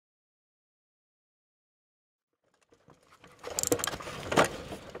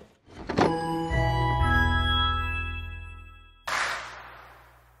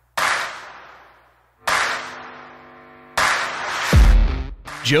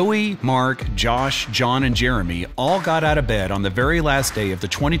Joey, Mark, Josh, John, and Jeremy all got out of bed on the very last day of the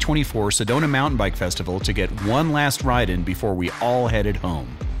 2024 Sedona Mountain Bike Festival to get one last ride in before we all headed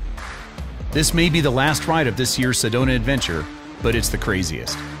home. This may be the last ride of this year's Sedona Adventure, but it's the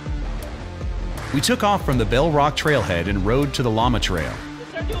craziest. We took off from the Bell Rock Trailhead and rode to the Llama Trail.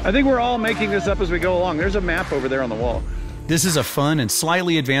 I think we're all making this up as we go along. There's a map over there on the wall. This is a fun and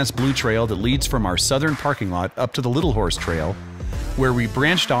slightly advanced blue trail that leads from our southern parking lot up to the Little Horse Trail, where we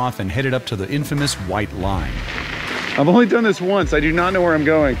branched off and headed up to the infamous White Line. I've only done this once. I do not know where I'm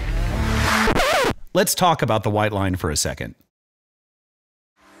going. Let's talk about the White Line for a second.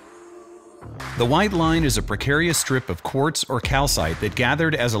 The White Line is a precarious strip of quartz or calcite that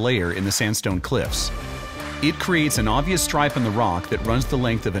gathered as a layer in the sandstone cliffs. It creates an obvious stripe in the rock that runs the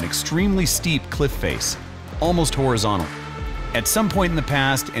length of an extremely steep cliff face, almost horizontal. At some point in the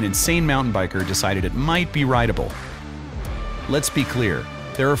past, an insane mountain biker decided it might be rideable. Let's be clear,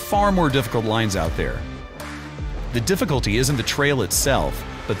 there are far more difficult lines out there. The difficulty isn't the trail itself,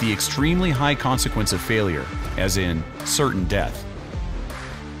 but the extremely high consequence of failure, as in certain death.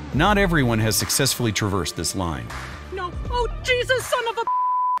 Not everyone has successfully traversed this line. No, oh Jesus, son of a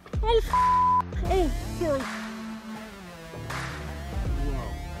oh, sorry.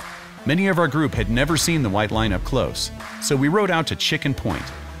 Many of our group had never seen the White Line up close, so we rode out to Chicken Point.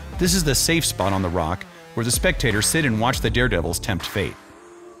 This is the safe spot on the rock where the spectators sit and watch the daredevils tempt fate.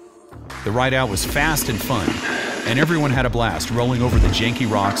 The ride out was fast and fun, and everyone had a blast rolling over the janky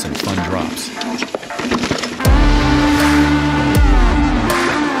rocks and fun drops.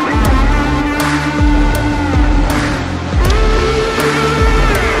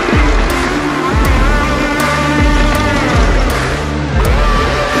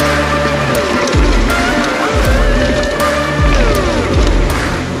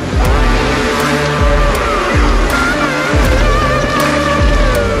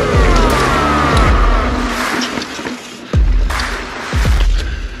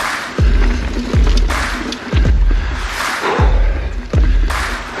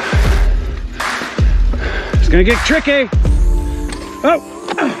 Gonna get tricky. Oh!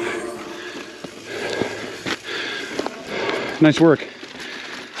 Nice work.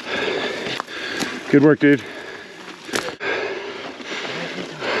 Good work, dude.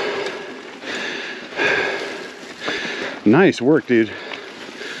 Nice work, dude.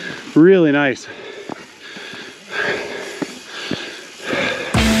 Really nice.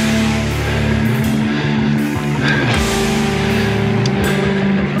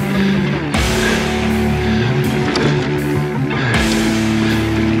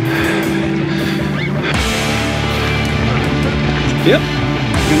 Yep,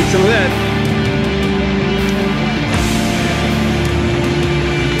 gonna need some of that.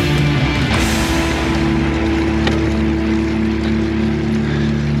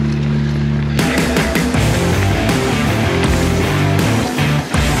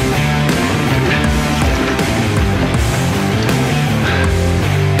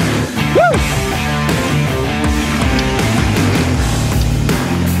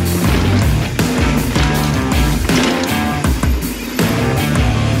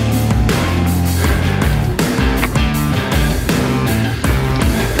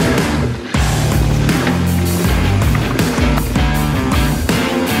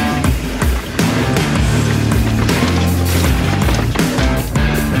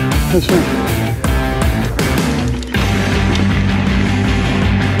 That's fun.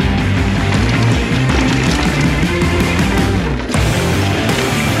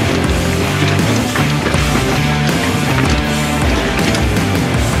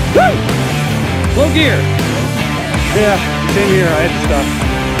 Woo! Low gear. Yeah, same here. I had to stop.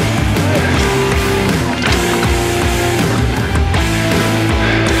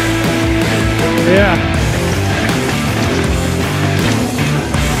 Yeah.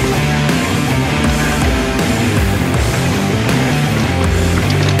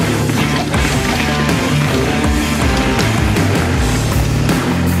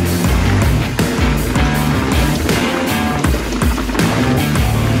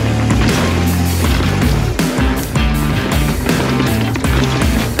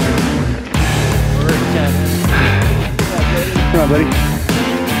 Come on, buddy.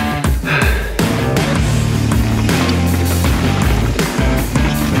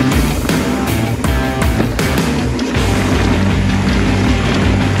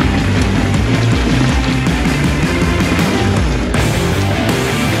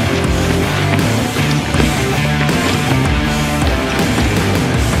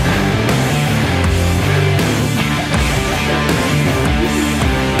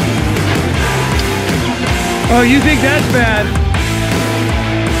 Oh, you think that's bad?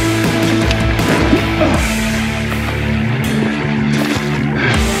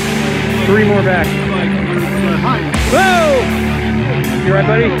 right,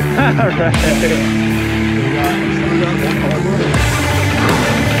 buddy? All right.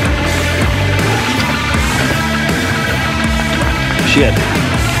 Shit.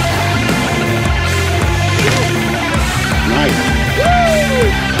 Nice.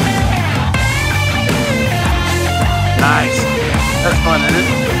 Nice. That's fun, isn't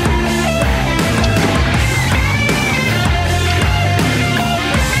it?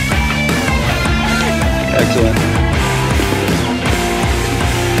 Excellent.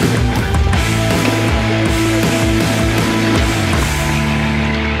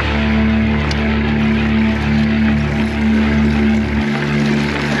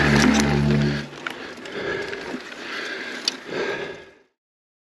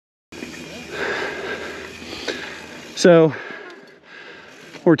 So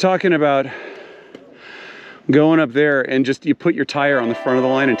we're talking about going up there and just you put your tire on the front of the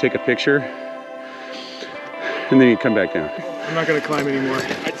line and take a picture and then you come back down. I'm not gonna climb anymore.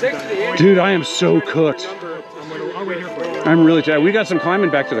 Dude, I am so cooked. I'll wait here for you. I'm really tired. We got some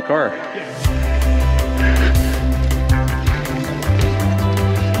climbing back to the car.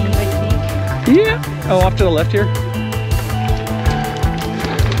 Yeah. Oh, off to the left here.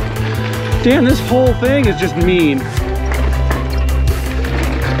 Damn, this whole thing is just mean.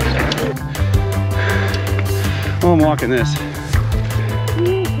 Oh, I'm walking this.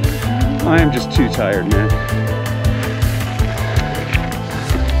 I am just too tired, man.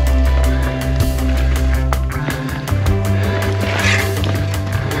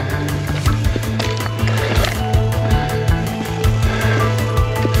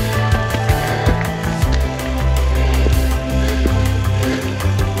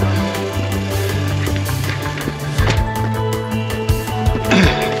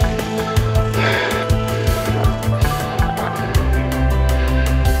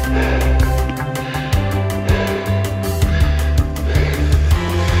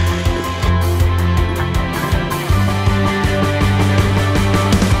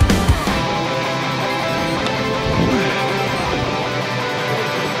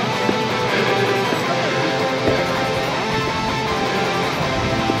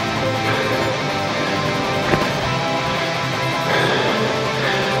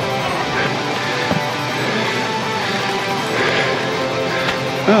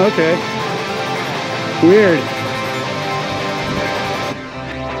 Oh, okay. Weird.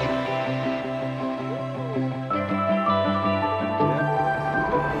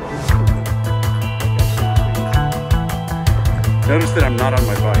 Notice that I'm not on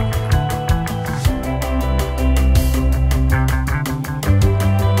my bike.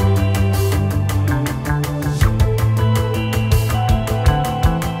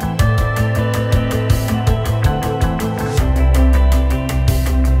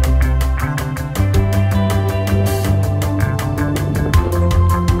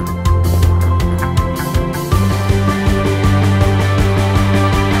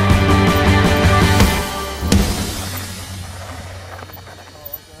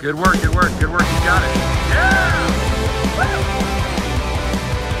 Good work, good work, good work. You got it. Yeah!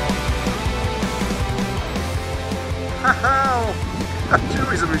 Wow!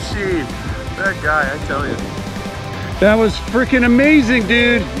 Julie's a machine. That guy, I tell you. That was freaking amazing,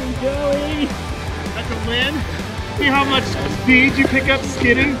 dude. Joey, that's a win. See how much speed you pick up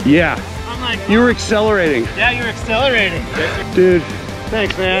skidding? Yeah. I'm like, You were accelerating. yeah, you're accelerating. Dude,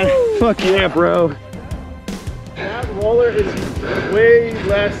 Thanks, man. fuck yeah, bro. That roller is way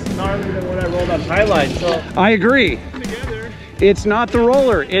less gnarly than what I rolled on Highlight. So I agree. together, It's not the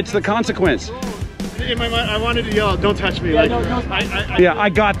roller, it's the consequence. in my mind, I wanted to yell, "Don't touch me!" Yeah, like, no, Yeah, I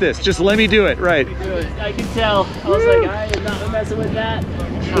got this. Just let me do it. Right. I could tell. I was like, I am not messing with that.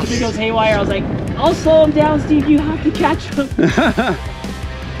 If he goes haywire, I was like, I'll slow him down, Steve. You have to catch him.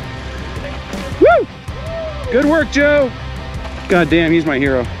 Woo! Good work, Joe. God damn, he's my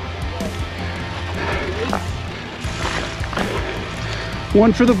hero.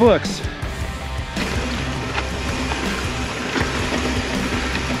 One for the books.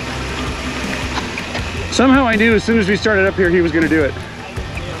 Somehow I knew as soon as we started up here he was going to do it.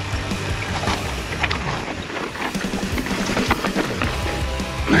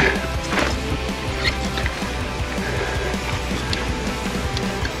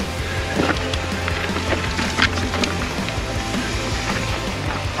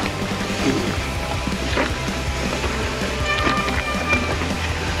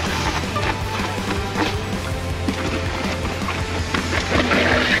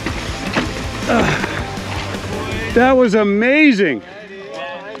 That was amazing.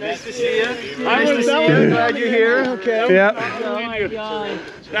 Nice to see you. Glad you're here. Okay. Yeah. Oh my god.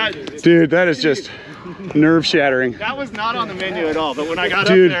 Dude, that is just nerve shattering. That was not on the menu at all, but when I got up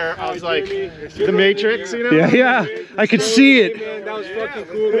there, I was like, the Matrix, you know? Yeah, yeah. I could see it. That was fucking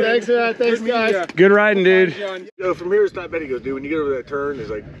cool. Thanks, thanks, guys. Good riding, dude. From here, it's not bad. He goes, dude, when you get over that turn,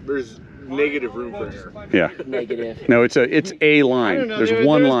 there's negative room for error. Yeah. Negative. No, it's a line. There's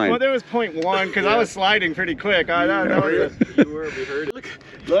one line. Well, there was 0.1 because I was sliding pretty quick. I don't know. You were, we heard it.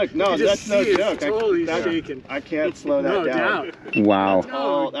 Look, no, that's no joke. Totally shaking. I can't slow that down. Wow.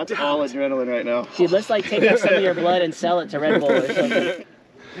 Oh, that's all adrenaline right now. Dude, let's like take up some of your blood and sell it to Red Bull or something.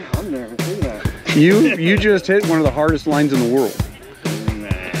 I'm nervous. Look at that. You just hit one of the hardest lines in the world.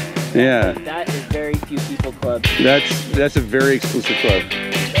 Yeah. That is very few people club. That's a very exclusive club.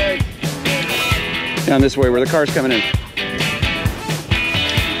 Down this way where the car's coming in.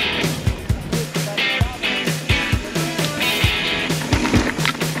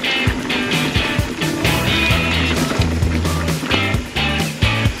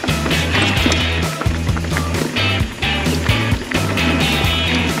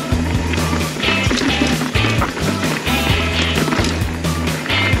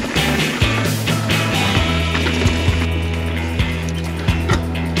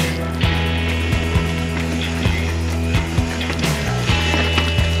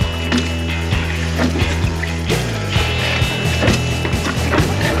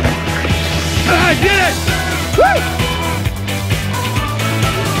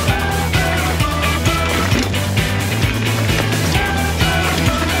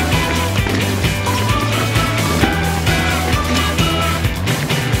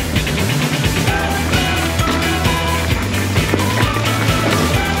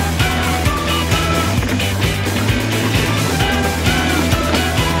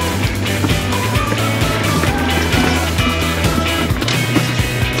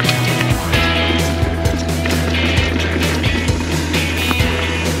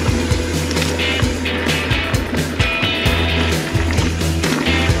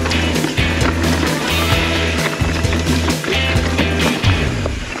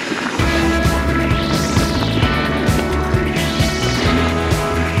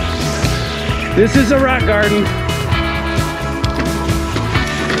 This is a rock garden.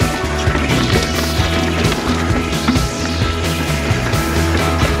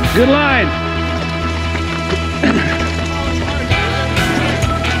 Good line.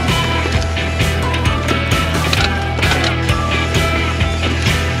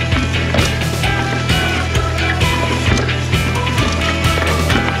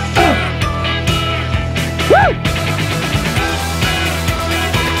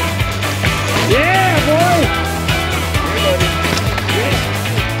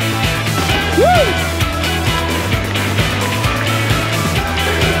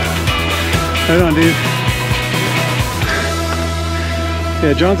 Right on, dude.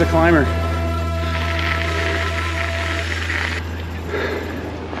 Yeah, John's a climber.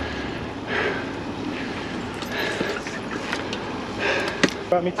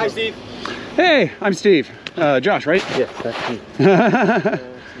 Hi, Steve. Hey, I'm Steve. Josh, right? Yes, that's me.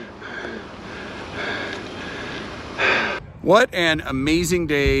 What an amazing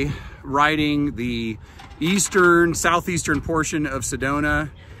day riding the southeastern portion of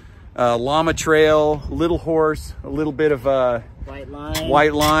Sedona. Llama Trail, Little Horse, a little bit of white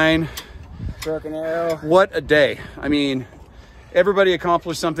line. Broken Arrow. What a day. I mean, everybody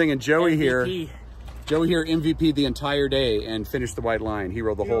accomplished something, and Joey here MVP'd the entire day and finished the white line. He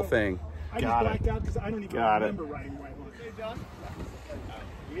rode the whole thing. I just blacked out because I don't even remember riding white line. Hey, John.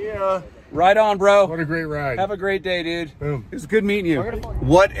 Yeah. Right on, bro. What a great ride. Have a great day, dude. Boom. It was good meeting you.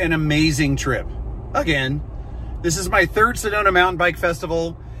 What an amazing trip. Again, this is my third Sedona Mountain Bike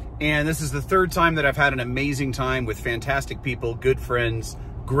Festival, and this is the third time that I've had an amazing time with fantastic people, good friends,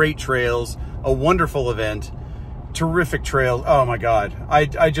 great trails, a wonderful event, terrific trails. Oh my God,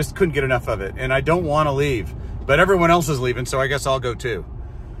 I just couldn't get enough of it, and I don't want to leave, but everyone else is leaving, so I guess I'll go too.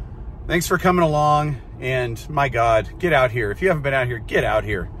 Thanks for coming along, and my God, get out here. If you haven't been out here, get out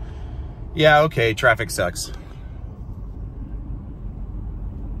here. Yeah, okay, traffic sucks.